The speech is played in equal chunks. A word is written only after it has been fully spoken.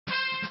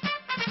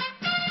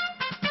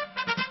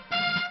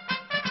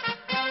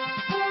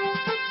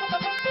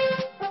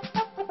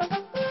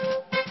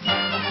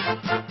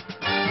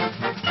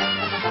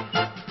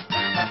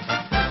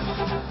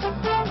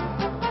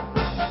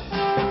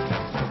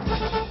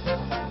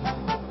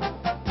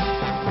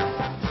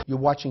You're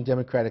watching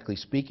Democratically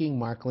Speaking.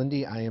 Mark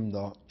Linde. I am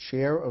the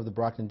chair of the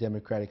Brockton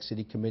Democratic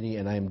City Committee,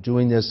 and I am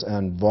doing this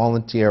on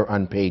volunteer,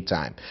 unpaid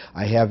time.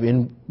 I have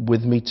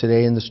with me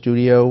today in the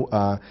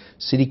studio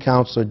City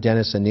Councillor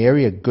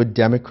Eaniri, a good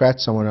Democrat,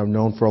 someone I've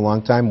known for a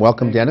long time.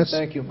 Welcome, Dennis.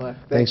 Thank you, Mark.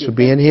 Thanks for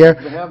being here.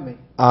 Thanks for having me.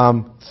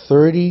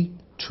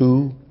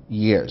 32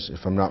 years,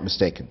 if I'm not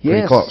mistaken. Yes.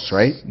 Pretty close,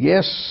 right?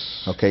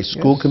 Yes. Okay,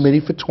 school committee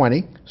for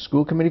 20.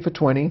 School committee for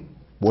 20.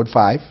 Ward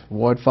 5.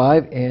 Ward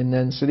 5, and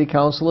then City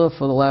Councillor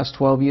for the last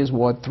 12 years,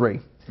 Ward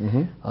 3.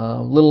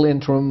 Little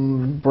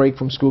interim break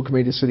from school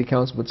committee to City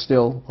Council, but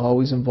still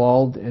always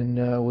involved and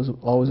was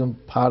always a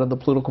part of the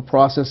political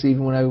process,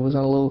 even when I was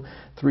on a little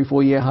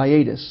 3-4 year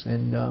hiatus.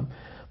 And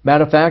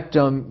matter of fact,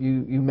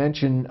 you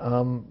mentioned,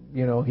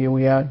 here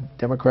we are,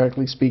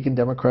 Democratically Speaking,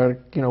 Democratic,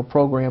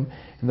 program.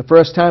 And the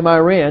first time I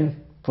ran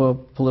for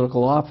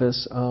political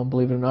office,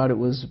 believe it or not, it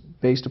was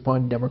based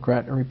upon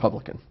Democrat and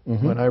Republican.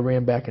 When I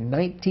ran back in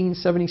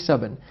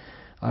 1977,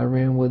 I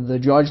ran with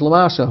George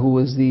Lamassa, who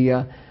was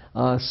the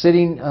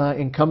sitting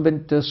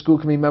incumbent school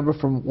committee member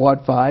from Ward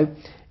 5,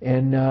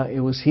 and it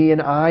was he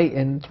and I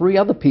and 3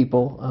 other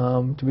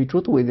people, to be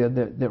truthful with you,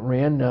 that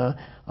ran.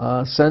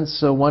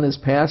 Since one has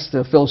passed,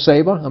 Phil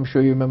Saber, I'm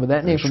sure you remember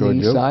that name from the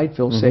East Side,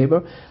 Phil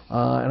Saber.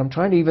 And I'm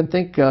trying to even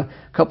think a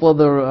couple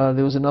other,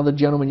 there was another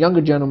gentleman,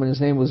 younger gentleman,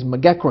 his name was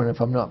McGeckran, if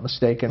I'm not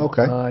mistaken.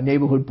 Okay.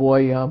 Neighborhood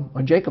boy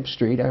on Jacob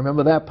Street, I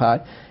remember that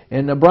part.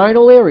 And Brian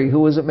O'Leary, who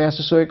was at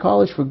Massasoit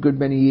College for a good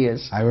many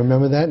years. I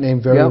remember that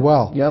name very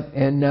well. Yep,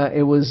 and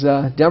it was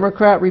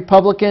Democrat,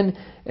 Republican,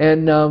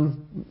 and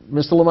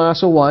Mr.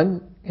 Lamassa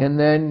won. And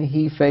then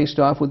he faced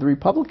off with the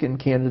Republican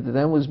candidate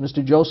then was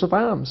Mr. Joseph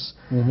Arms,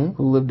 who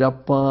lived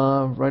up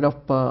right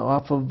up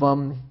off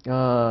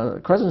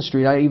of Crescent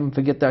Street. I even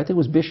forget that. I think it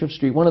was Bishop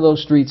Street, one of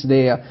those streets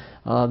there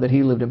that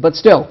he lived in. But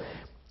still,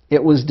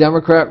 it was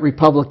Democrat,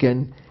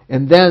 Republican.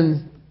 And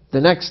then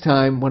the next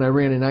time when I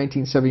ran in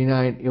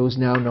 1979, it was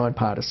now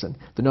nonpartisan.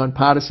 The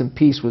nonpartisan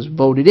piece was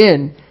voted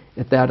in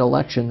at that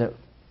election that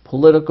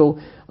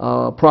political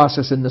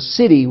process in the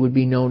city would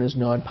be known as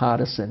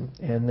nonpartisan.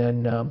 And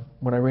then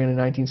when I ran in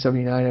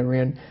 1979, I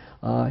ran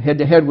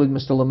head-to-head with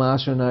Mr.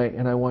 Lamassa,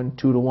 and I won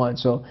 2-1.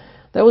 So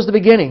that was the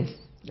beginning.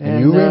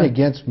 And you ran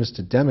against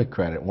Mr.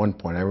 Democrat at one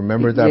point. I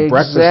remember that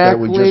breakfast that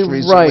we just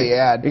recently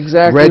had.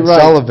 Exactly Red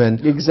Sullivan.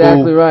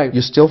 Exactly right.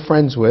 You're still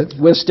friends with.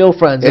 We're still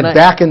friends. And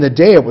back in the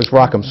day, it was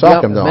Rock'em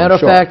Sock'em, though. Matter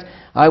of fact,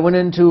 I went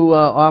into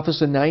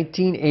office in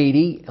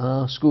 1980,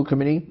 school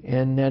committee,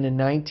 and then in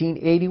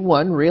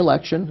 1981,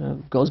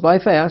 re-election, goes by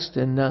fast,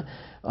 and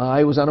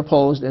I was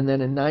unopposed. And then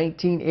in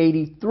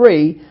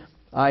 1983,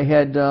 I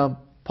had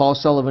Paul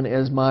Sullivan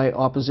as my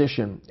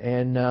opposition.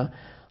 And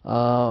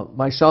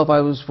myself, I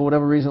was, for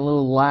whatever reason, a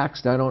little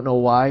laxed. I don't know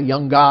why.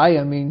 Young guy,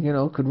 I mean,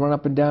 could run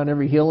up and down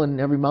every hill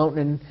and every mountain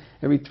and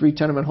every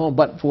 3-tenement home.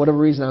 But for whatever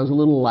reason, I was a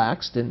little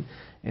laxed.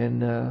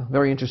 And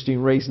very interesting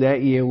race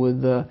that year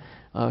with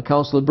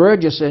Councillor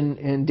Burgess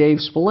and Dave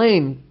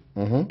Spillane,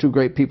 2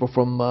 great people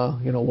from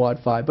Ward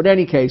 5. But in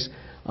any case,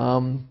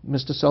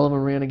 Mr.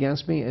 Sullivan ran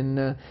against me,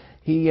 and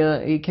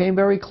he came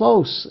very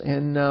close,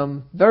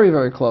 and very,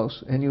 very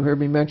close. And you heard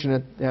me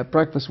mention at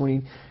breakfast when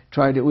he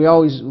tried to. We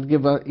always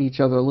give each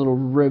other a little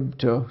rib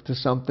to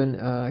something.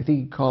 I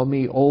think he called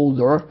me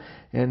older,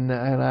 and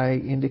I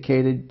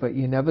indicated, but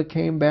you never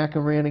came back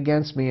and ran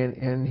against me.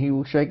 And he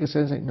will shake his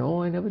head and say,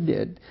 no, I never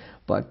did.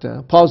 But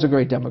Paul's a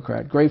great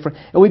Democrat, great friend,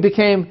 and we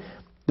became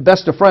the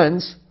best of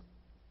friends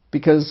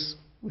because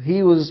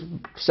he was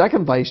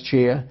second vice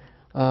chair,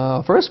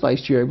 first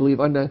vice chair, I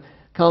believe, under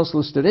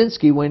Councillor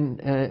Studinsky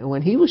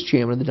when he was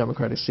chairman of the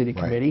Democratic City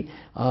Committee,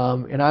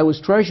 and I was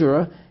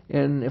treasurer.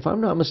 And if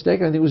I'm not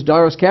mistaken, I think it was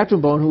Doris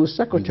Katzenbone who was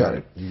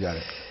secretary. You got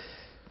it.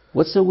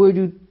 What's the word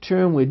you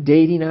term? We're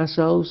dating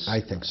ourselves? I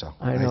think so.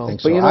 I know. I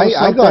think but so.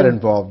 I got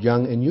involved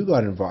young, and you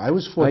got involved. I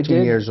was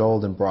 14 years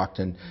old in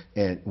Brockton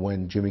and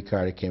when Jimmy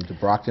Carter came to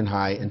Brockton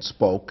High and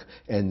spoke,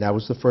 and that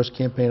was the first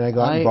campaign I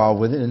got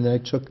involved with. And then I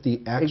took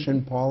the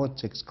Action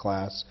Politics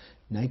class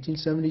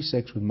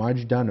 1976 with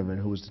Marge Donovan,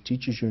 who was the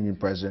teachers union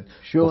president.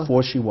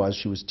 Before she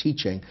was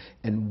teaching,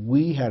 and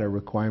we had a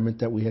requirement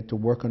that we had to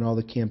work on all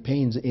the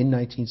campaigns in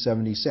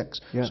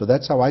 1976. So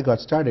that's how I got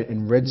started,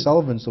 and Red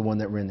Sullivan's the one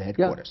that ran the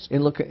headquarters.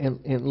 And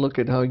look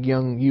at how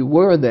young you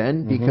were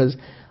then, because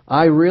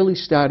I really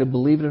started,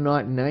 believe it or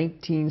not, in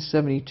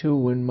 1972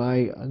 when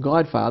my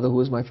godfather, who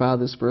was my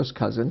father's first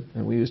cousin,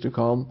 and we used to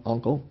call him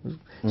Uncle,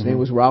 his name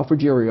was Ralph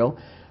Ruggiero,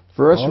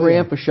 first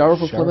ran for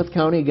sheriff of Plymouth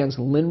County against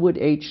Linwood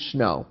H.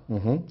 Snow.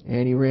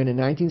 And he ran in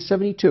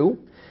 1972.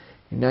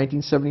 In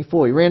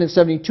 1974. He ran in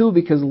 72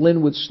 because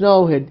Linwood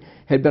Snow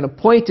had been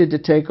appointed to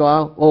take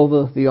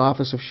over the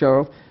office of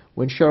sheriff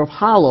when Sheriff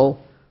Harlow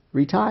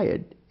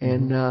retired.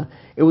 And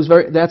it was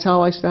that's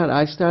how I started.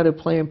 I started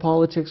playing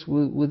politics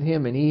with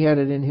him, and he had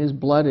it in his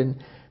blood,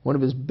 and one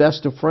of his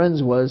best of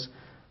friends was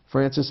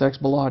Francis X.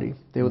 Bellotti.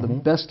 They were the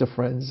best of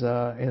friends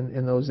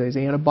in those days.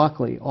 Anna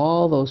Buckley,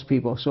 all those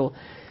people. So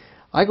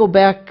I go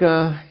back,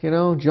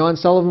 John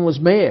Sullivan was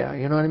mayor,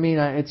 you know what I mean?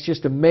 It's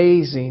just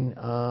amazing,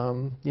 I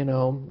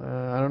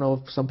don't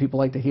know if some people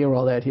like to hear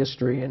all that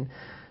history, and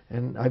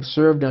And I've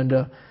served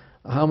under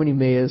how many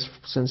mayors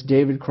since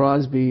David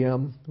Crosby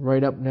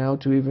right up now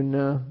to even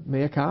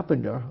Mayor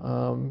Carpenter.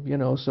 You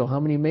know, so how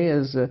many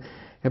mayors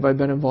have I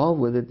been involved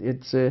with?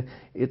 It's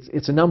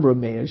a number of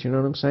mayors, you know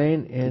what I'm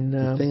saying? And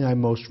the thing I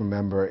most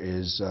remember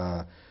is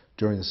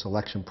during the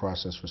selection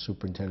process for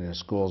superintendent of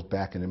schools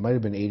back in, it might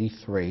have been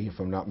 '83, if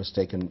I'm not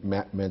mistaken,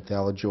 Matt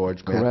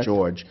George.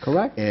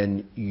 Correct.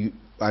 And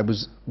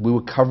we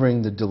were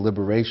covering the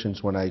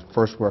deliberations when I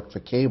first worked for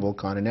cable,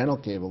 Continental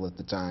Cable at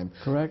the time.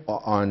 Correct.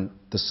 On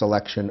the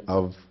selection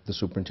of the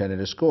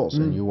superintendent of schools.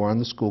 And you were on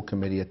the school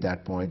committee at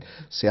that point.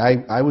 See,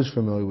 I was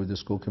familiar with the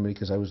school committee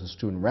because I was a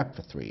student rep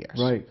for 3 years.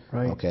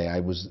 Right. Okay, I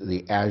was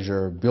the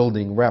Azure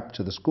building rep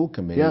to the school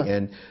committee. Yeah.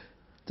 And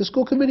the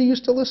school committee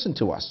used to listen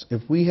to us.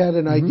 If we had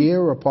an idea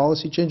or a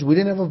policy change, we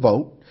didn't have a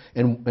vote.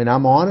 And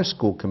I'm on a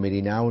school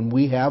committee now, and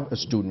we have a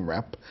student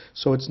rep.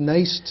 So it's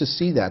nice to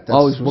see that.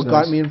 That's what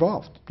got me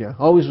involved. Yeah,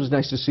 always was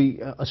nice to see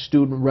a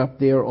student rep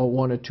there or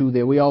one or two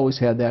there. We always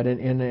had that,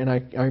 and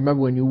I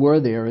remember when you were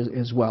there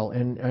as well.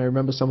 And I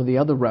remember some of the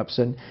other reps,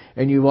 and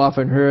you've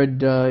often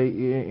heard,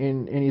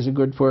 and he's a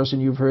good person,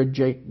 you've heard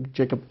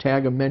Jacob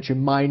Tagger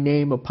mention my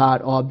name a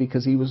part of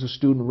because he was a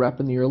student rep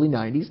in the early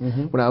 90s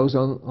when I was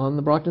on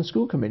the Brockton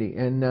School Committee.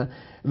 And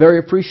very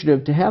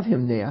appreciative to have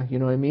him there, you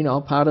know what I mean,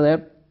 all part of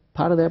that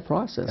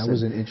process. That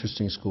was an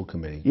interesting school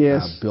committee.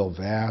 Yes. Bill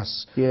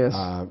Vass. Yes.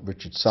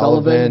 Richard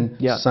Sullivan.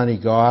 Yeah. Sonny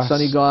Goss.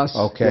 Sonny Goss.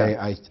 Okay.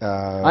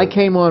 Yeah. I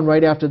came on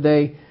right after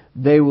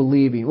they were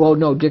leaving. Well,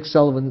 no, Dick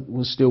Sullivan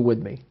was still with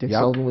me.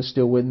 Sullivan was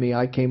still with me.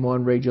 I came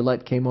on. Ray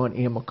Gillette came on.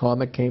 Ann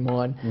McCormick came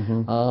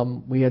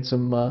on. We had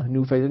some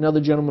new faces.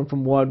 Another gentleman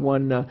from Ward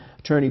 1,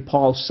 Attorney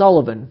Paul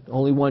Sullivan.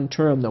 Only one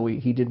term, though.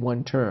 He did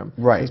one term.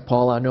 Right. Because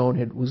Paul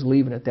Arnone was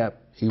leaving at that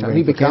time.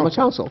 He became a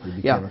council. He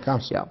became a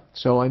council. Yeah.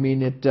 So, I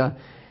mean,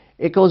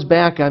 it goes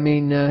back, I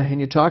mean,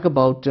 and you talk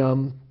about,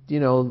 you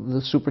know,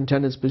 the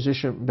superintendent's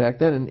position back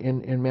then,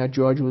 and Matt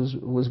George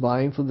was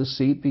vying for the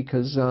seat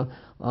because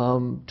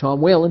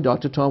Tom Whalen,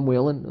 Dr. Tom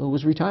Whalen,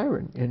 was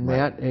retiring. And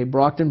Matt, a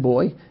Brockton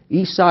boy,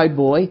 East Side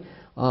boy,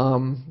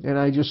 and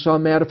I just saw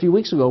Matt a few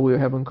weeks ago. We were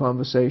having a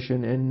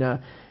conversation, and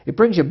it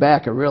brings you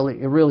back. It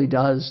really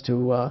does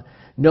to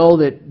know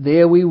that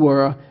there we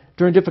were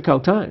during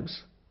difficult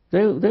times.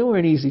 They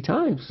weren't easy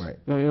times. Right.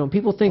 You know,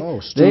 people think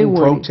they were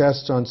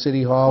protests on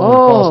City Hall when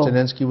Paul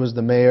Staninsky was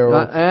the mayor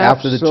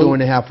after the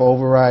 2.5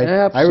 override.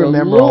 Absolutely. I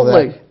remember all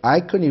that.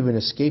 I couldn't even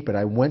escape it.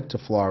 I went to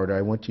Florida.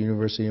 I went to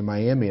University of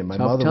Miami, and my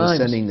mother was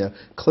sending the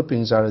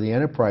clippings out of the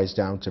Enterprise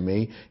down to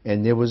me.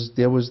 And there was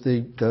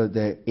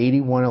the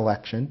 '81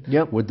 election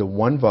with the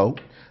one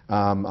vote.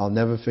 I'll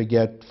never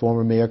forget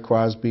former Mayor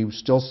Crosby was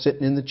still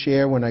sitting in the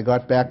chair when I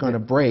got back on a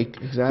break.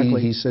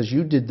 Exactly. He says,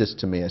 "You did this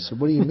to me." I said,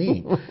 "What do you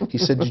mean?" He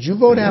said, "Did you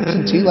vote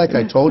absentee like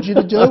I told you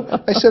to do?"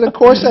 I said, "Of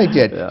course I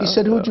did." He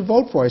said, "Who'd you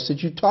vote for?" I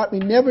said, "You taught me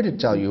never to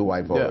tell you who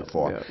I voted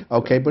for."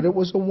 Okay, but it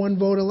was a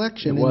one-vote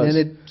election, and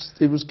then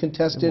it was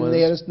contested, and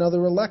they had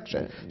another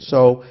election.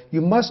 So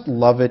you must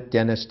love it,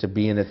 Dennis, to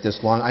be in it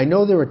this long. I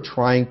know there are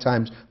trying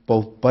times,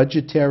 both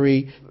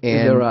budgetary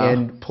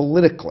and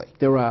politically.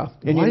 There are.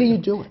 And why do you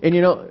do it? And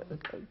you know,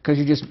 because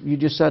you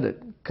just said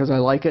it. Because I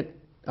like it.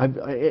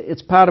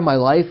 It's part of my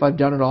life. I've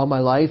done it all my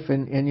life,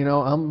 and you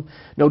know, I'm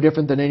no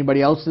different than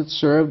anybody else that's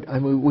served. I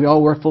mean, we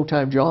all work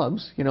full-time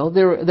jobs. You know,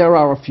 there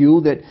are a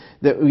few that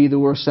either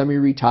were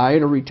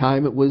semi-retired or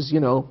retirement was, you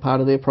know, part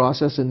of their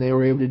process, and they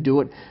were able to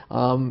do it.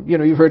 You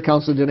know, you've heard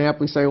Councilor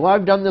DiNapoli say, "Well,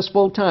 I've done this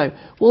full-time."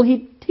 Well,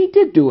 he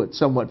did do it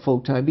somewhat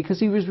full-time because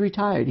he was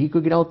retired. He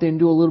could get out there and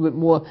do a little bit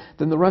more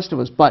than the rest of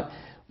us. But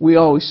we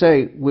always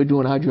say we're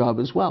doing our job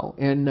as well.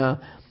 And a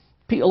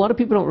lot of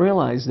people don't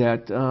realize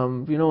that,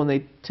 you know, when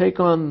they take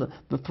on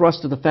the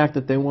thrust of the fact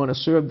that they want to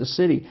serve the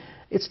city,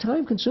 it's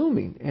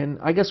time-consuming. And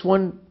I guess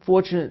one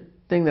fortunate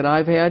thing that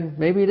I've had,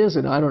 maybe it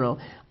isn't, I don't know,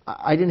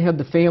 I didn't have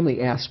the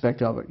family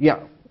aspect of it.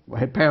 Yeah, I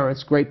had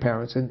parents, great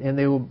parents, and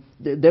they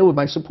were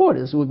my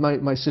supporters, with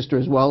my sister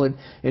as well,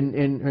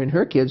 and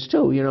her kids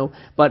too, you know.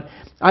 But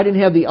I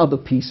didn't have the other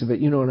piece of it,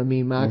 you know what I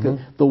mean, Mark?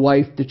 The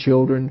wife, the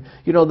children,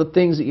 you know, the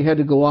things that you had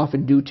to go off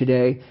and do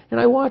today. And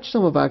I watched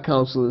some of our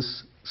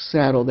councilors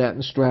saddle that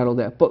and straddle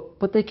that,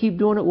 but they keep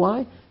doing it.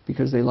 Why?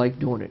 Because they like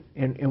doing it,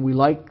 and we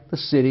like the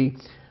city.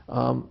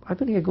 I've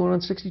been here going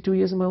on 62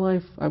 years of my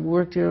life. I've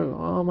worked here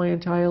all my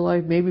entire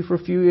life, maybe for a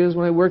few years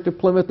when I worked at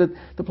Plymouth, at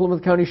the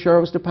Plymouth County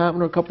Sheriff's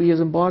Department, or a couple of years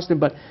in Boston,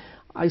 but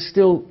I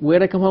still,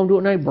 where'd I come home to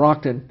at night?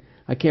 Brockton.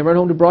 I came right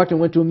home to Brockton,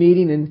 went to a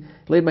meeting, and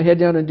laid my head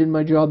down and did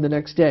my job the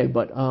next day.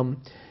 But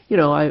you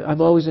know,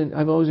 I've always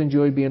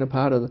enjoyed being a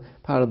part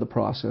of the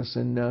process.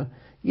 And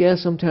yeah,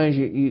 sometimes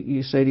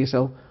you say to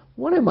yourself,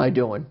 what am I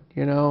doing?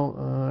 You know,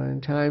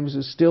 and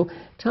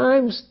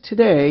times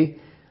today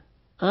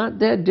aren't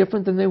that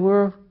different than they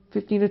were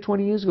 15 or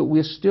 20 years ago.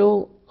 We're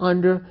still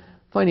under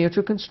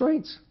financial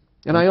constraints.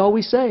 And I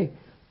always say,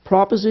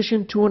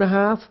 Proposition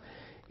 2.5,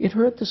 it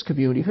hurt this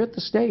community, it hurt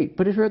the state,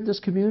 but it hurt this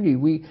community.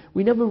 We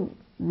never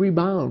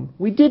rebound.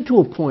 We did to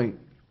a point.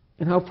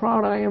 And how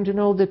proud I am to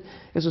know that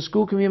as a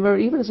school committee member,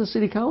 even as a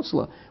city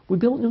councilor, we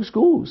built new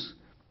schools.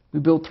 We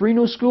built 3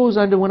 new schools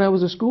under when I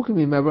was a school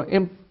committee member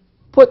and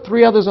put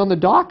 3 others on the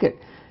docket.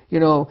 You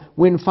know,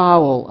 Win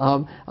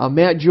Fowle,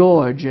 Matt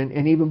George,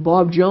 and even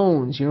Bob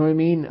Jones, you know what I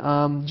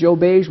mean? Joe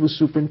Beige was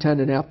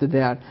superintendent after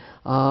that,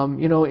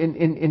 you know,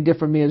 in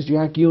different mayors,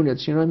 Jack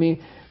Units, you know what I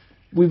mean?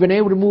 We've been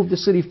able to move the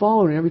city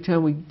forward, and every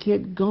time we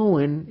get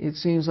going, it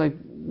seems like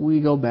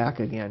we go back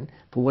again,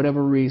 for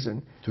whatever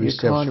reason. 3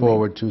 steps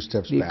forward, 2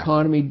 steps back.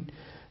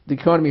 The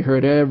economy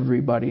hurt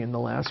everybody in the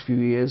last few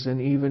years,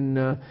 and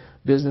even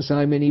business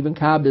I'm in, even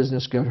car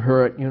business got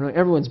hurt. You know,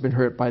 everyone's been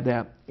hurt by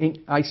that. And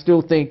I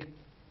still think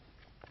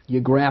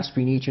you're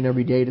grasping each and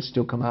every day to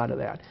still come out of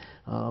that.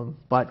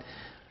 But,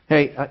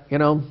 hey, you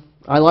know,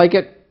 I like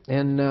it,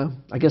 and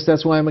I guess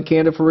that's why I'm a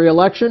candidate for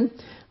re-election,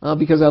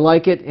 because I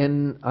like it,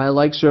 and I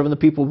like serving the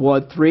people of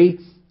Ward 3,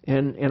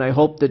 and I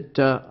hope that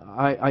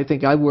I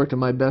think I've worked to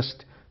my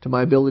best, to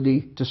my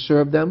ability to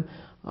serve them.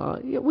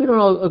 We don't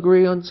all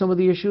agree on some of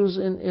the issues,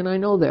 and I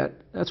know that.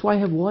 That's why I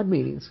have ward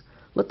meetings.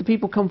 Let the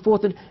people come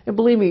forth, and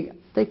believe me,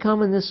 they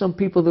come, and there's some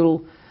people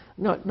that'll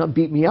not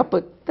beat me up,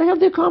 but they have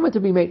their comment to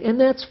be made, and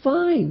that's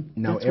fine.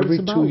 Now, that's every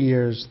 2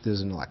 years,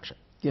 there's an election,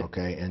 yeah.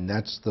 Okay? And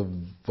that's the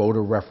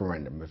voter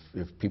referendum.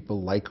 If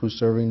people like who's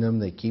serving them,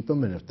 they keep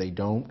them, and if they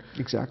don't,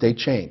 exactly. they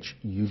change.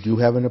 You do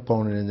have an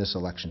opponent in this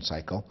election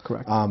cycle.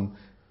 Correct.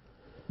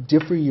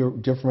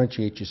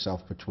 Differentiate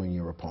yourself between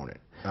your opponent.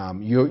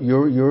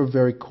 You're a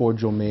very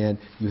cordial man.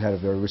 You had a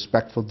very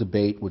respectful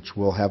debate, which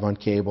we'll have on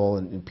cable,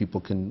 and people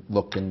can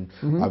look and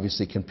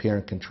obviously compare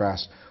and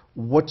contrast.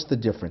 What's the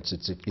difference?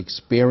 It's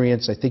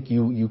experience. I think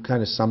you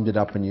kind of summed it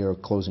up in your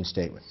closing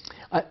statement.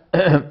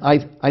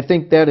 I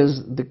think that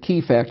is the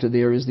key factor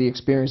there, is the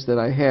experience that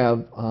I have,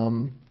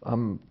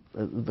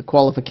 the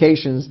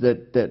qualifications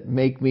that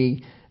make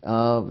me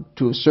to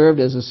have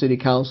served as a city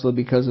councilor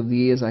because of the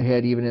years I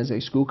had even as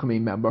a school committee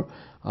member.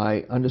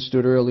 I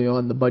understood early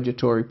on the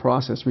budgetary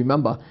process.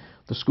 Remember,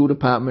 the school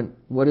department,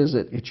 what is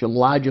it? It's your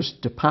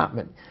largest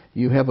department.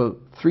 You have a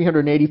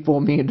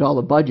 $384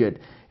 million budget,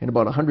 and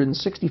about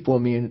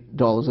 $164 million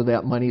of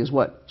that money is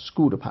what?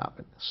 School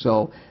department.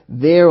 So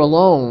there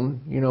alone,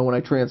 you know, when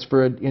I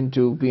transferred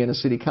into being a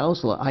city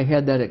councilor, I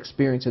had that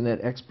experience and that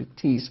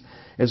expertise,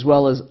 as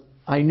well as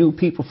I knew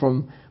people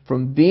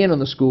from being on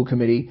the school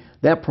committee,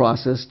 that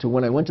process, to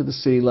when I went to the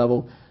city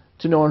level,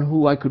 to knowing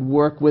who I could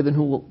work with and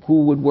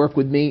who would work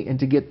with me and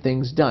to get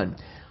things done.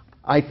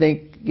 I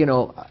think, you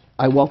know,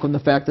 I welcome the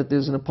fact that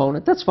there's an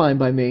opponent. That's fine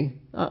by me.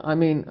 I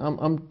mean,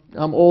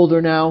 I'm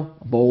older now,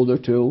 bolder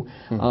too,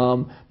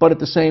 but at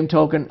the same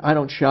token, I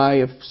don't shy.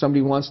 If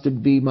somebody wants to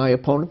be my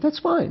opponent, that's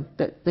fine.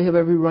 They have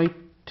every right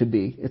to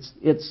be.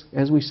 It's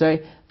as we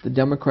say, the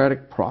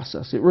democratic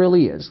process. It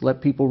really is. Let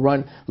people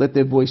run, let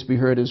their voice be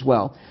heard as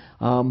well.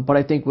 But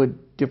I think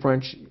what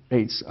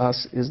differentiates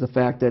us is the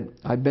fact that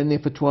I've been there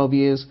for 12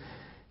 years.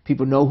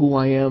 People know who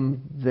I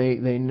am. They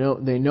know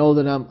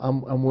that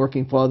I'm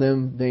working for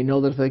them. They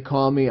know that if they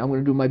call me, I'm going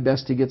to do my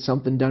best to get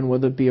something done,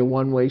 whether it be a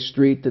one-way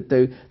street, that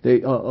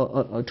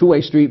a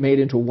two-way street made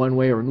into a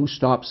one-way, or a new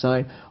stop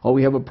sign, or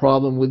we have a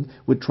problem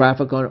with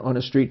traffic on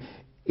a street.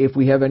 If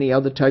we have any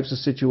other types of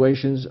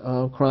situations,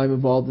 crime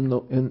involved in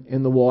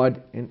the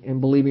ward,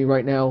 and believe me,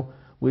 right now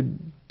we're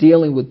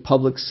dealing with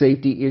public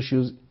safety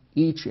issues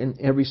each and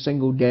every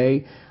single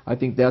day. I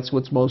think that's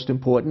what's most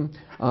important.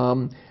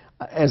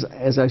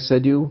 As I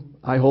said to you,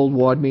 I hold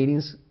ward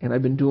meetings, and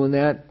I've been doing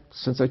that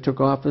since I took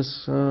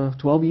office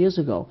 12 years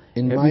ago.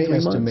 In my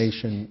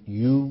estimation,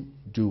 you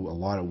do a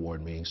lot of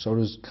ward meetings. So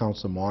does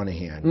Councilor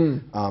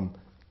Monahan.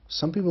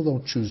 Some people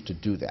don't choose to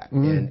do that,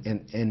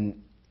 and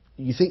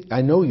you think,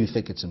 I know you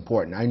think it's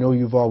important. I know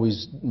you've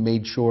always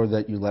made sure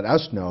that you let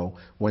us know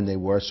when they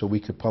were, so we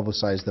could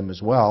publicize them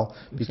as well.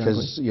 Because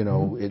exactly. You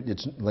know,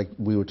 it's like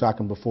we were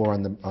talking before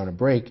on a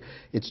break.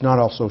 It's not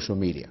all social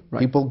media. Right.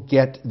 People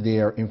get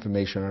their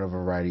information on a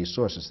variety of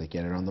sources. They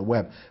get it on the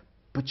web,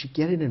 but you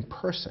get it in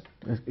person.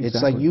 Exactly.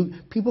 It's like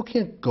people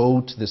can't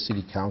go to the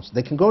city council.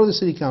 They can go to the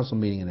city council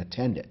meeting and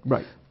attend it.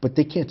 Right. But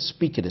they can't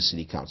speak at a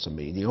city council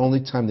meeting. The only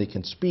time they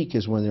can speak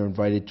is when they're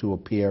invited to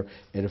appear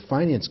at a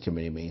finance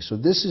committee meeting. So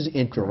this is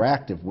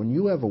interactive. When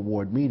you have a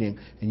ward meeting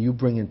and you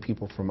bring in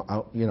people from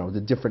out, you know,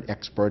 the different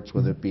experts,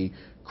 whether it be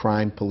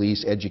crime,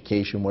 police,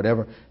 education,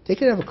 whatever, they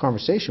can have a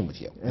conversation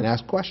with you and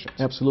ask questions.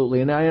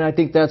 Absolutely, and I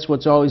think that's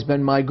what's always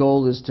been my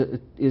goal, is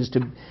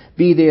to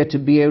be there to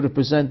be able to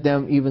present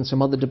them even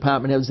some other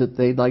department heads that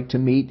they'd like to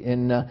meet.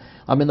 And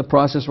I'm in the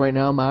process right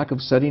now, Mark,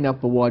 of setting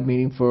up a ward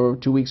meeting for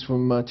 2 weeks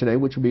from today,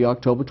 which will be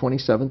October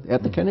 27th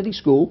at the Kennedy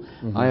School.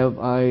 I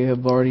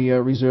have already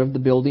reserved the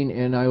building,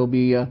 and I will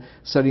be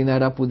setting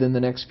that up within the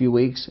next few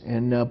weeks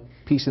and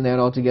piecing that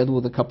all together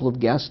with a couple of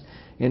guests.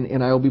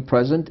 And I will be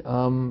present,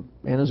 and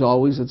as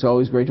always, it's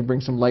always great to bring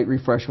some light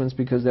refreshments,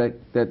 because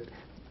that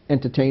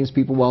entertains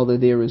people while they're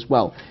there as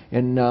well.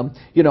 And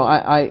you know,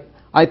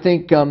 I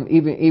think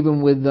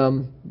even with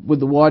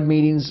the ward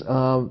meetings,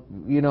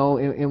 you know,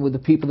 and with the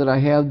people that I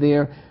have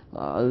there,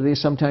 They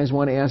sometimes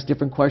want to ask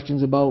different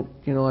questions about,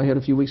 I had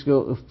a few months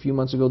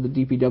ago, the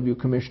DPW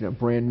commissioner,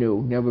 brand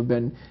new, never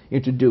been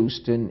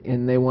introduced,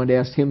 and they wanted to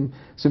ask him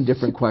some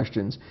different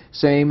questions.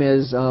 Same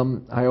as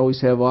I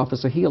always have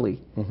Officer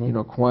Healy,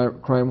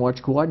 Crime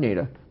Watch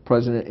Coordinator,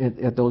 present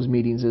at those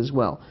meetings as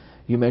well.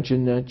 You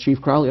mentioned Chief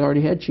Crowley. I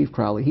already had Chief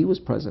Crowley. He was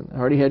present. I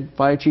already had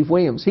Fire Chief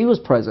Williams. He was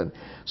present.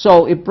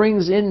 So it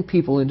brings in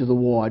people into the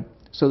ward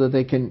so that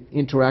they can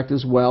interact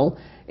as well.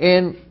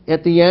 And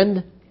at the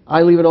end,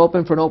 I leave it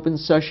open for an open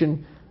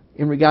session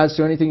in regards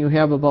to anything you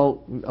have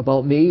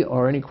about me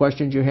or any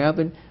questions you have.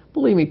 And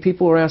believe me,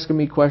 people were asking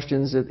me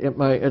questions at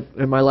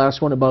my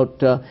last one about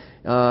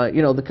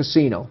the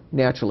casino.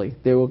 Naturally,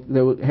 they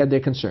had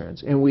their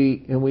concerns, and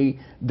we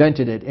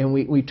vented it and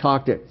we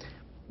talked it.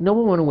 No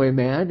one went away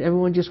mad.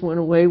 Everyone just went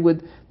away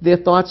with their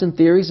thoughts and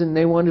theories, and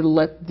they wanted to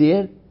let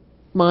their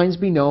minds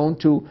be known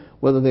to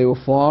whether they were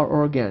for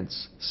or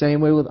against.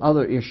 Same way with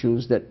other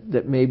issues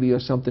that maybe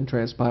are something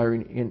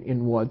transpiring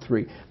in Ward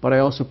 3. But I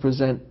also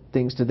present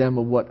things to them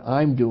of what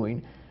I'm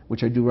doing,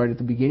 which I do right at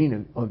the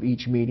beginning of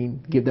each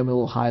meeting, give them a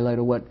little highlight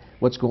of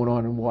what's going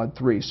on in Ward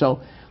 3.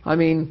 So, I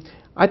mean,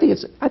 I think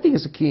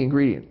it's a key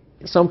ingredient.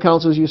 Some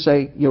councils, you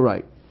say, you're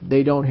right.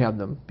 They don't have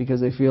them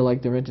because they feel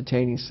like they're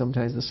entertaining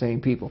sometimes the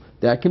same people.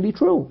 That can be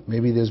true.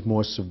 Maybe there's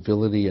more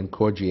civility and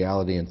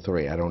cordiality in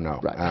 3. I don't know.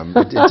 Right.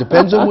 It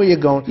depends on where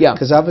you're going. Yeah.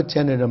 Because I've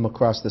attended them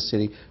across the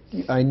city.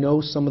 I know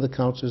some of the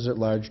councillors at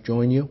large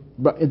join you.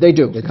 But they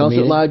do. The Council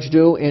at large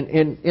do,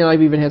 and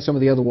I've even had some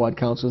of the other ward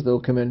councils. They'll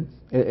come in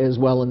as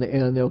well,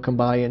 and they'll come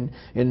by and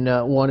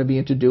want to be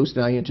introduced,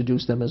 and I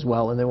introduce them as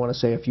well, and they want to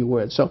say a few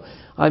words. So,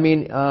 I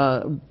mean,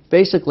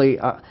 basically.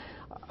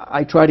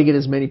 I try to get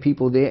as many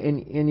people there,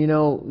 and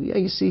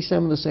you see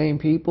some of the same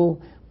people,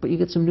 but you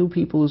get some new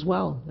people as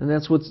well, and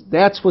that's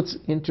what's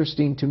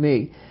interesting to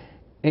me.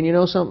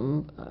 And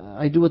something,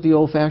 I do it the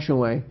old-fashioned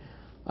way.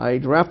 I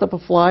draft up a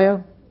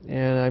flyer,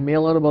 and I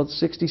mail out about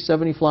 60,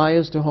 70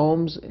 flyers to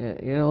homes,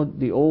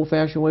 the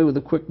old-fashioned way with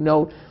a quick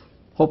note,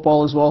 hope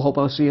all is well, hope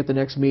I'll see you at the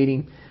next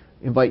meeting,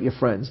 invite your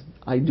friends.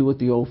 I do it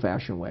the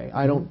old-fashioned way.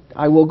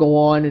 I will go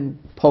on and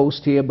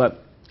post here,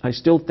 but I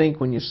still think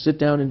when you sit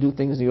down and do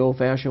things the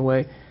old-fashioned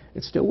way,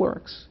 it still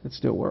works. It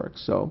still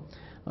works. So,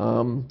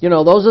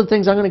 those are the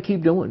things I'm going to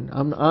keep doing.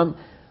 I'm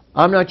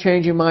not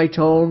changing my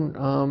tone.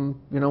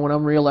 When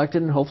I'm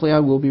reelected, and hopefully I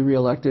will be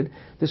reelected,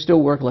 there's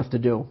still work left to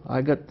do.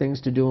 I got things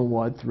to do in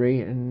Ward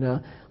 3,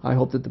 and I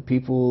hope that the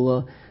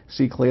people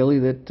see clearly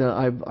that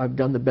I've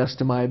done the best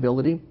to my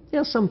ability.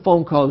 Yeah, some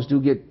phone calls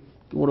do get,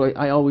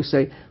 I always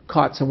say,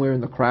 caught somewhere in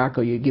the crack,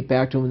 or you get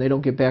back to them and they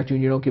don't get back to you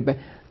and you don't get back.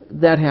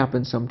 That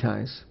happens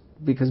sometimes.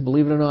 Because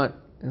believe it or not,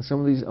 and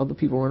some of these other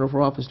people running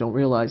for office don't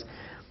realize,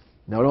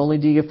 not only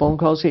do you get phone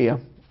calls here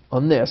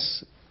on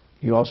this,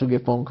 you also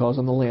get phone calls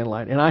on the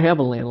landline. And I have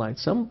a landline.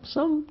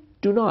 Some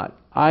do not.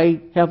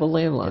 I have a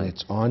landline. And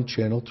it's on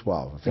Channel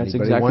 12. If That's anybody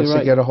exactly wants right.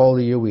 to get a hold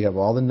of you, we have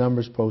all the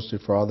numbers posted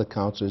for all the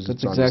councillors.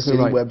 That's it's exactly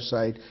on the right.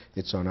 city website.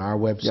 It's on our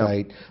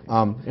website. Yep.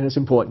 And it's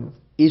important.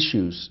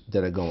 Issues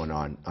that are going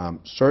on.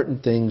 Certain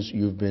things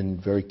you've been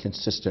very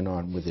consistent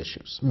on with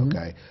issues,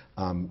 okay?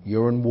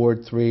 You're in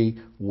Ward 3.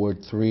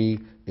 Ward 3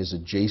 is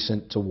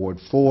adjacent to Ward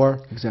 4,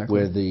 Exactly.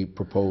 where the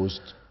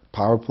proposed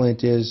power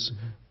plant is.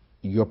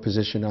 Your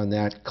position on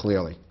that,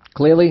 clearly?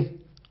 Clearly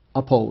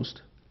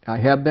opposed. I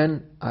have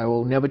been. I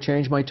will never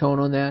change my tone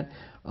on that.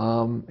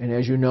 And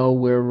as you know,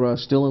 we're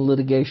still in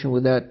litigation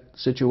with that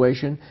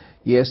situation.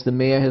 Yes, the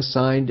mayor has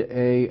signed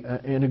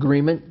an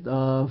agreement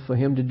for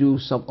him to do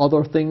some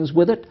other things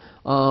with it,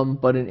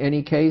 but in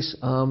any case,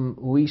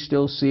 we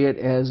still see it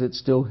as it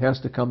still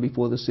has to come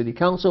before the city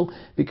council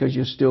because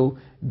you're still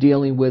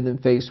dealing with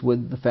and faced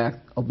with the fact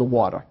of the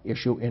water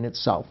issue in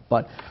itself.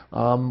 But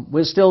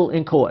we're still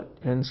in court,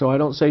 and so I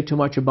don't say too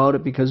much about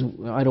it because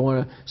I don't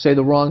want to say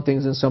the wrong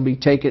things and somebody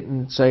take it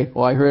and say,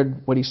 well, I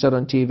heard what he said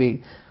on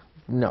TV.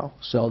 No.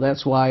 So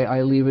that's why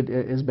I leave it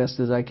as best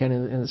as I can,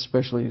 and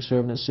especially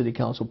serving as city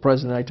council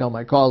president, I tell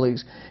my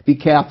colleagues, be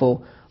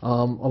careful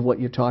of what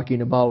you're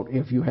talking about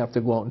if you have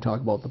to go out and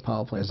talk about the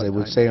power plant. As they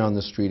would say on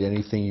the street,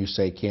 anything you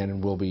say can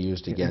and will be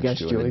used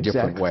against you in a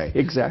different way.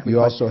 Exactly. You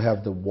also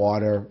have the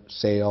water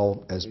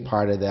sale as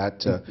part of that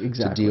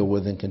to deal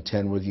with and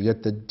contend with. You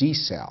get the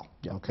desal,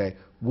 okay?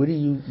 What do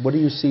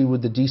you see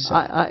with the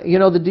desal?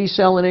 The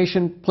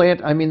desalination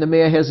plant, I mean, the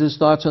mayor has his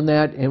thoughts on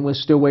that, and we're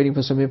still waiting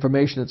for some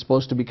information that's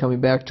supposed to be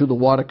coming back to the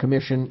Water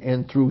Commission,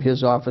 and through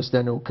his office,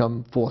 then it'll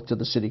come forth to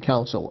the City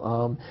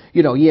Council.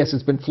 Yes,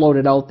 it's been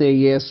floated out there,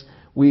 yes.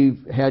 We've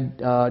had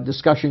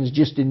discussions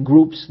just in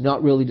groups,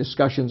 not really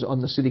discussions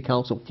on the City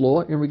Council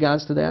floor in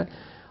regards to that.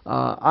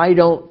 I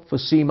don't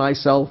foresee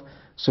myself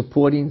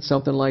supporting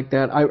something like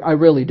that. I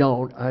really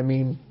don't. I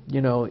mean,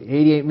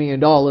 $88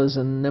 million,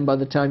 and then by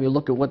the time you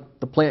look at what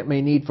the plant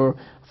may need for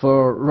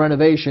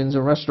renovations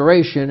and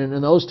restoration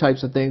and those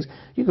types of things,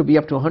 you could be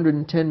up to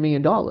 $110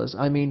 million.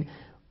 I mean,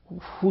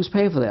 who's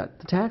paying for that?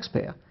 The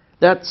taxpayer.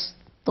 That's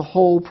the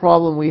whole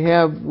problem we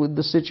have with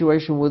the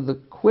situation with the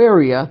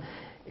Aquaria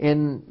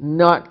and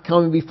not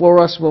coming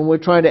before us when we're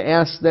trying to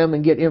ask them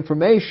and get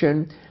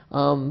information.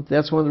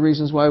 That's one of the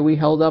reasons why we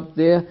held up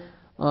their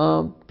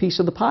piece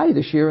of the pie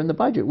this year in the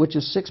budget, which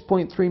is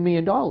 $6.3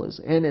 million.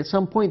 And at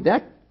some point,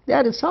 that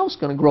itself is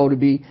going to grow to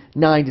be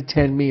 $9 to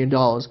 $10 million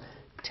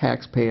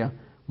taxpayer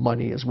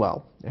money as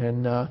well.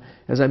 And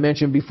as I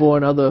mentioned before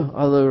in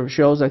other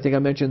shows, I think I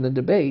mentioned in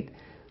the debate,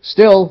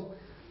 still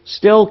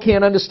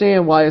can't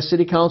understand why a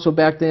city council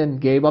back then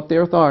gave up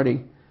their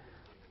authority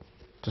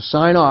to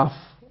sign off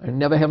and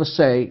never have a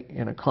say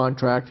in a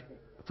contract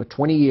for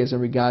 20 years in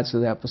regards to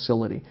that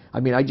facility.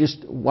 I mean,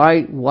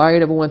 why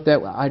it ever went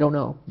that way, I don't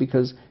know,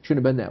 because it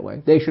shouldn't have been that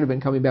way. They should have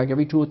been coming back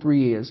every 2 or 3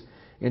 years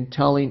and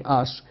telling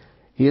us,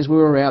 here's where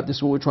we're at, this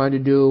is what we're trying to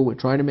do, we're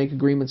trying to make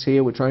agreements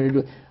here, we're trying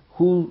to do.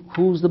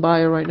 Who's the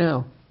buyer right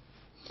now?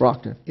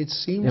 Brockton.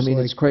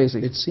 It's crazy.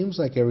 It seems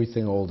like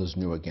everything old is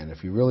new again.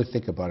 If you really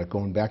think about it,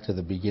 going back to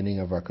the beginning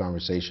of our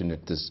conversation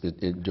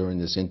during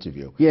this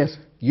interview. Yes.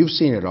 You've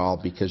seen it all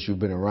because you've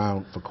been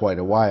around for quite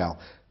a while.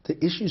 The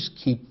issues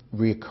keep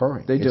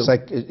reoccurring. They do. It's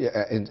like,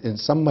 and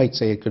some might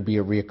say it could be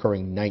a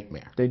reoccurring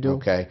nightmare. They do.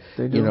 Okay.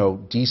 They do. You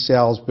know,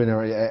 desal's been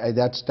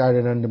that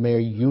started under Mayor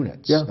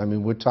Units. Yeah. I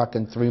mean, we're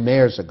talking 3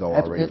 mayors ago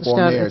already,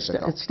 4 mayors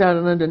ago. It started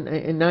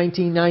in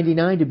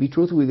 1999, to be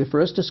truthful with you, the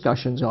first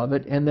discussions of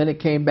it, and then it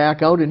came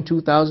back out in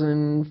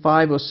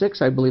 2005 or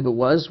 6, I believe it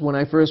was, when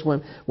I first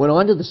went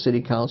on to the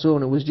city council,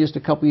 and it was just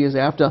a couple years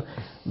after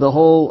the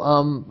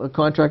whole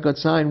contract got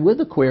signed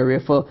with Aquaria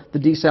for the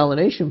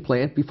desalination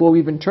plant, before we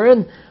even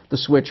turned the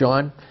switch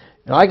on.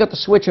 And I got the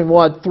switch in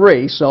Ward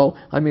 3, so,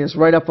 I mean, it's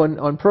right up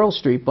on Pearl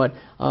Street. But,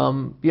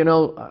 you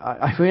know,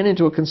 I ran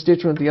into a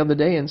constituent the other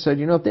day and said,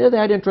 you know, if they're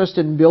that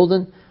interested in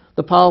building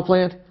the power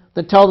plant,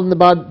 then tell them to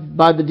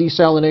buy the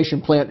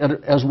desalination plant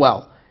as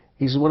well.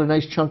 He says, what a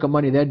nice chunk of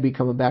money that'd be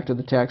coming back to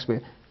the taxpayer.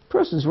 The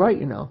person's right,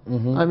 you know.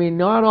 I mean,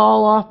 not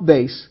all off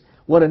base.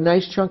 What a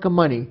nice chunk of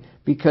money,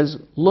 because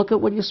look at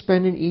what you're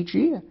spending each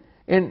year.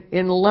 And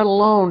let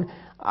alone,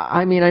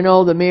 I mean, I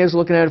know the mayor's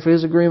looking at it for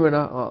his agreement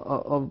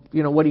of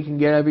you know, what he can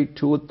get every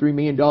 $2 or $3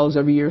 million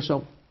every year,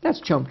 so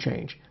that's chump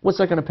change. What's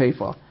that going to pay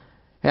for?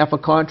 Half a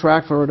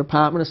contract for a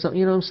department or something,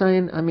 you know what I'm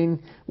saying? I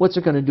mean, what's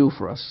it going to do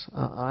for us?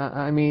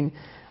 I mean,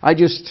 I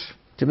just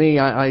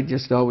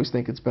always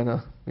think it's been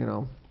a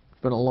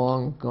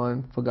long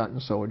gone, forgotten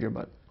soldier,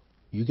 but.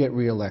 You get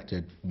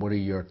reelected, what are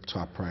your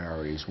top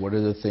priorities? What are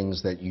the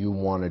things that you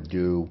want to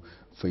do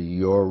for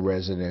your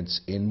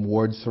residents in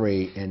Ward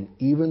 3? And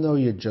even though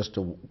you're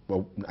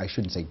I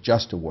shouldn't say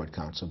just a ward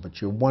council, but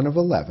you're one of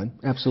 11.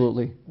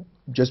 Absolutely.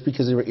 Just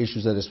because there are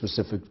issues that are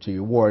specific to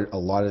your ward, a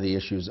lot of the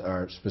issues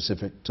are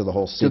specific to the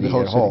whole city as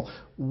a whole.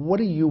 What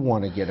do you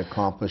want to get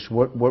accomplished?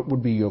 What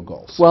would be your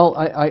goals? Well,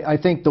 I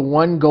think the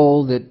one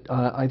goal that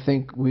I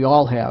think we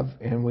all have,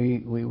 and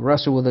we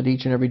wrestle with it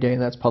each and every day,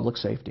 and that's public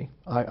safety.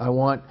 I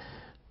want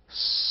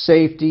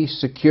safety,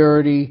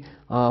 security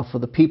for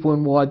the people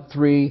in Ward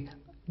 3,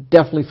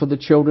 definitely for the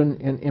children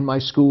in my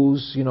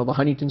schools, you know, the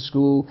Huntington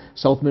School,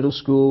 South Middle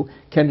School,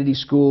 Kennedy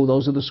School.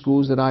 Those are the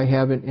schools that I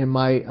have in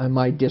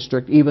my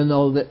district, even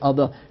though the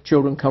other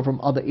children come from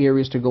other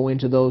areas to go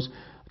into those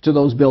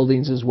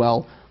buildings as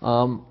well.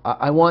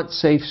 I want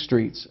safe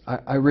streets.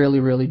 I really,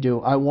 really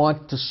do. I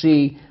want to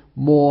see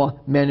more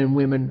men and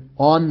women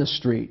on the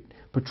street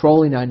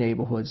patrolling our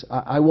neighborhoods.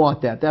 I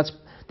want that. That's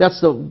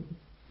the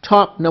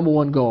top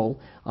 #1 goal.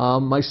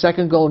 My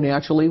second goal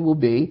naturally will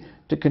be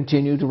to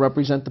continue to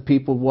represent the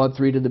people of Ward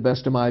 3 to the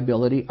best of my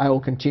ability. I will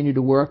continue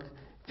to work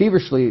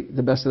feverishly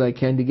the best that I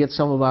can to get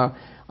some of our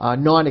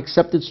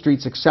non-accepted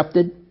streets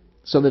accepted,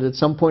 so that at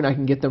some point I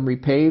can get them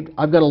repaved.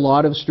 I've got a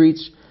lot of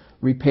streets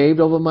repaved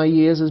over my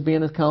years as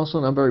being a council,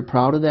 and I'm very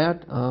proud of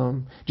that.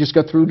 Just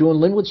got through doing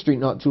Linwood Street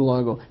not too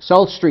long ago.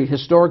 South Street,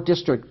 Historic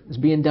District, is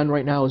being done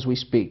right now as we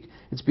speak.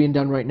 It's being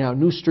done right now.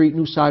 New street,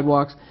 new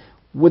sidewalks,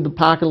 with the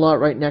parking lot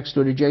right next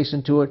to it,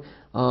 adjacent to it.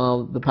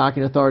 The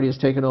parking authority has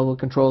taken over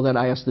control of that.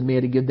 I asked the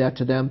mayor to give that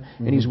to them,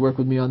 and he's worked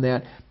with me on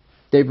that.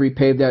 They've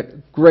repaved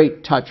that.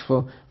 Great touch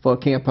for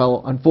Camp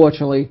Hill.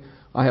 Unfortunately,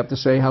 I have to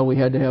say how we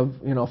had to have,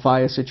 you know, a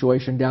fire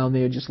situation down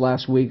there just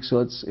last week,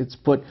 so it's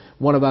put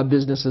one of our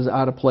businesses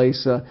out of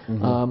place.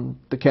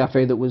 The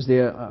cafe that was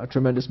there, a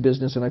tremendous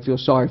business, and I feel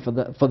sorry for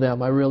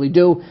them. I really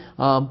do.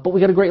 But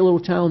we got a great little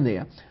town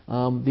there.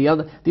 The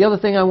other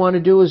thing I want to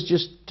do is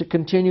just to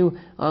continue,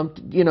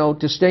 you know,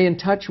 to stay in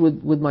touch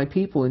with my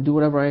people and do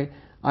whatever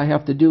I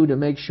have to do to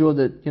make sure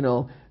that, you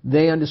know,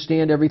 they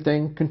understand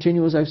everything.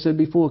 Continue, as I've said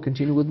before,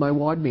 continue with my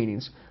ward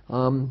meetings.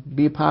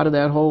 Be a part of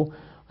that whole.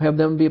 Have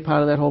them be a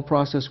part of that whole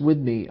process with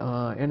me.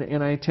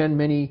 And I attend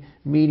many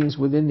meetings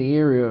within the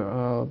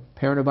area,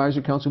 Parent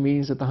Advisory Council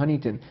meetings at the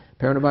Huntington,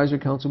 Parent Advisory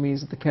Council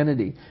meetings at the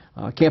Kennedy,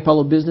 Camp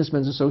Hill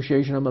Businessmen's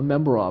Association I'm a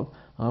member of,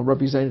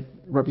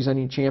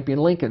 representing Champion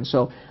Lincoln.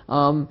 So,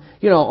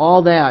 you know,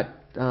 all that,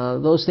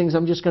 those things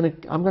I'm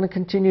gonna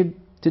continue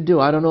to do.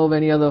 I don't know of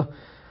any other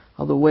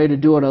way to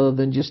do it other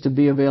than just to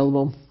be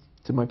available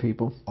to my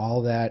people.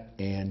 All that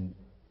and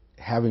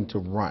having to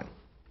run.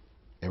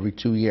 Every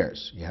 2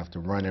 years. You have to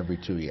run every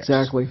 2 years.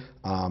 Exactly.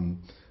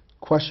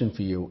 Question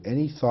for you.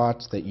 Any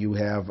thoughts that you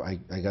have? I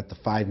got the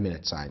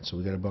 5-minute sign, so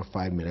we got about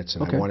 5 minutes,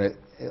 and Okay. I want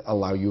to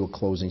allow you a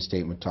closing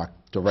statement, talk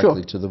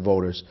directly to the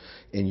voters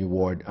in your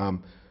ward.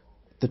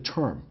 The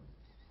term.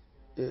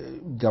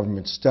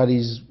 Government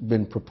studies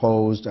been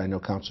proposed. I know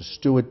Councillor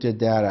Stewart did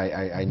that.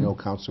 I know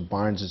Councillor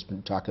Barnes has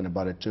been talking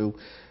about it too.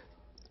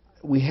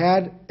 We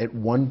had, at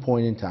one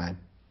point in time,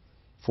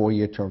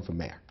 4-year term for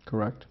mayor.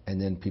 Correct.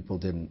 And then people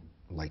didn't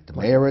like the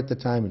mayor at the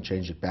time and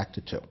changed it back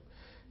to 2.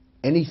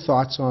 Any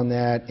thoughts on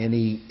that?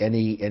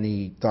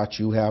 Any thoughts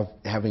you have,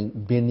 having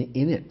been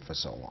in it for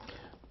so long?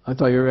 I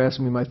thought you were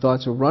asking me my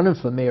thoughts of running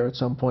for mayor at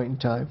some point in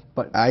time,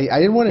 but I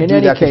didn't want to do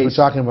that because we're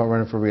talking about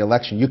running for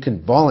re-election. You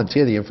can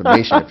volunteer the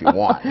information if you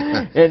want.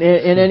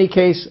 in any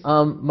case,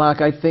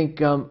 Mark, I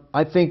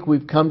think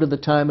we've come to the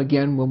time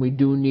again when we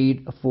do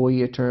need a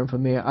 4-year term for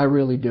mayor. I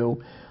really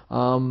do,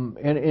 and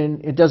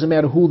it doesn't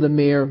matter who the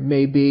mayor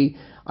may be.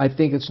 I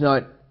think it's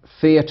not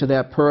fair to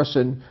that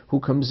person who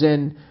comes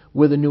in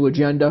with a new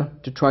agenda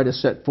to try to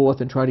set forth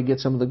and try to get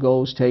some of the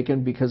goals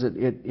taken, because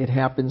it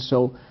happens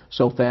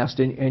so fast.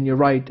 And you're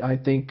right. I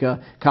think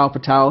Kyle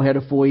Patao had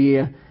a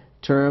 4-year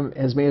term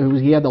as mayor.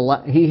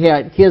 He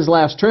had his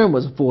last term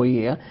was a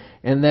 4-year,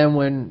 and then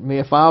when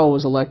Mayor Fowler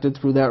was elected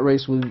through that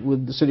race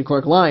with the City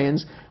Clerk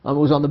Lyons, it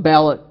was on the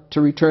ballot to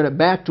return it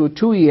back to a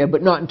 2-year,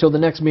 but not until the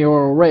next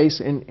mayoral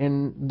race,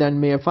 and then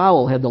Mayor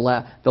Fowler had the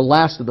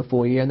last of the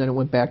 4-year, and then it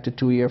went back to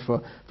 2-year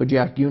for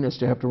Jack Eunice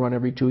to have to run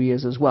every 2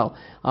 years as well.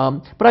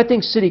 But I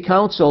think City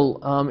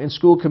Council and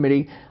School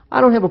Committee,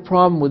 I don't have a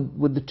problem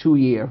with the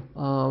 2-year.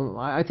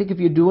 I think if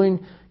you're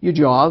doing your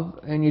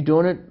job and you're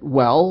doing it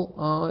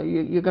well,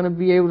 you're going to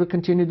be able to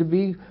continue to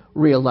be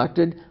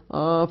re-elected.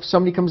 If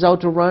somebody comes out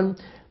to run,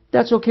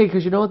 that's okay,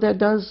 because you know what that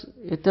does?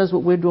 It does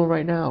what we're doing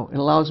right now. It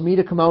allows me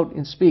to come out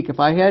and speak. If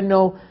I had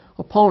no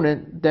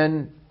opponent,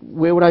 then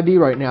where would I be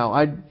right now?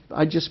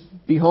 I'd just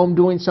be home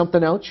doing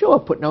something else. Sure,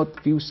 putting out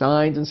a few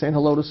signs and saying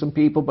hello to some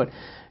people, but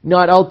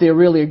not out there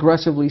really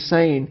aggressively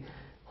saying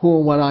who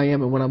and what I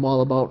am and what I'm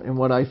all about and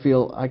what I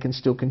feel I can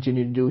still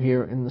continue to do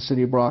here in the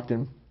city of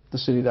Brockton, the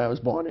city that I was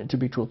born in, to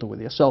be truthful with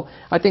you. So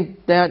I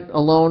think that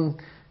alone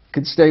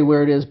could stay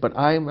where it is, but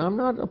I'm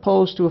not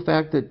opposed to a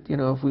fact that,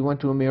 if we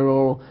went to a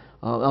mayoral,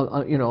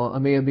 a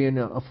mayor being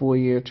a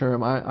 4-year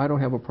term, I don't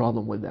have a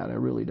problem with that. I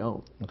really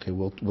don't. Okay,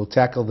 we'll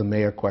tackle the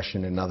mayor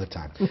question another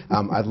time.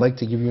 I'd like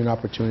to give you an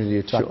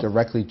opportunity to talk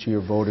directly to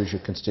your voters,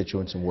 your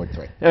constituents in Ward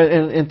 3.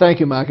 And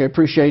thank you, Mark. I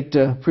appreciate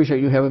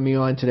you having me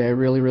on today. I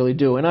really, really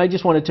do. And I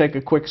just want to take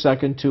a quick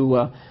second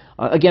to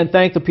again,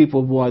 thank the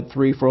people of Ward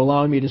 3 for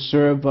allowing me to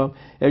serve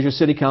as your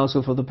city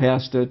council for the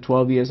past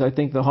 12 years. I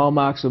think the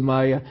hallmarks of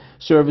my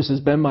service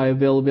has been my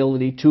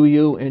availability to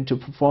you and to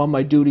perform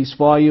my duties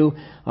for you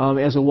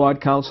as a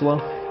ward councilor.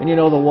 And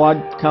the ward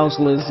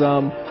council is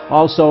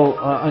also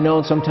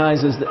known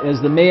sometimes as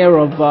the mayor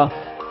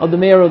of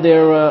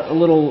their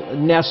little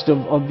nest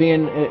of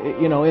being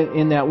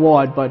in that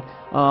ward. But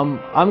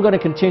I'm going to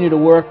continue to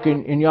work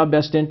in your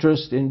best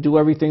interest and do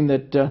everything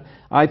that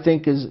I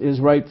think is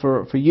right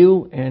for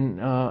you. And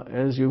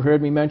as you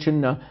heard me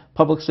mention,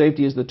 public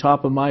safety is the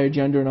top of my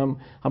agenda, and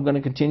I'm going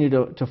to continue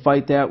to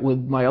fight that with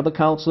my other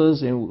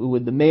councilors and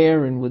with the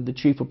mayor and with the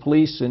chief of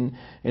police, and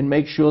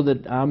make sure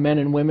that our men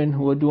and women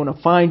who are doing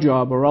a fine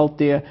job are out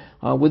there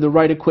with the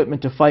right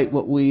equipment to fight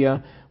what we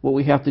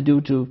have to do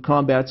to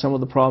combat some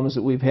of the problems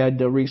that we've had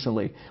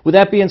recently. With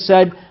that being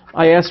said,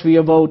 I ask for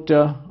your vote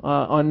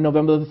on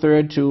November the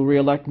 3rd to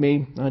re-elect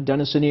me,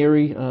 Dennis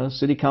Eaniri,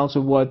 City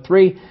Council of Ward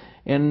 3,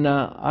 and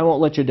I won't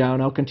let you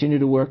down. I'll continue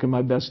to work in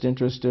my best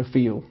interest for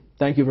you.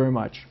 Thank you very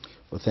much.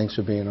 Well, thanks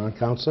for being on,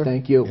 Councillor.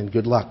 Thank you. And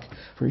good luck.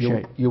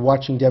 Appreciate it. You're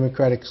watching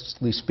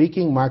Democratically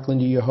Speaking. Mark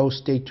Linde, your host.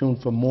 Stay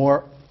tuned for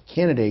more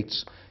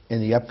candidates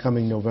in the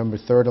upcoming November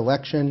 3rd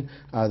election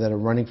that are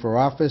running for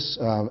office.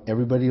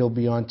 Everybody will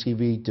be on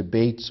TV,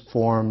 debates,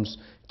 forums,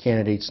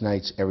 candidates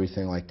nights,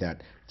 everything like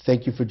that.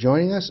 Thank you for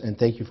joining us, and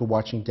thank you for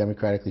watching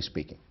Democratically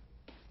Speaking.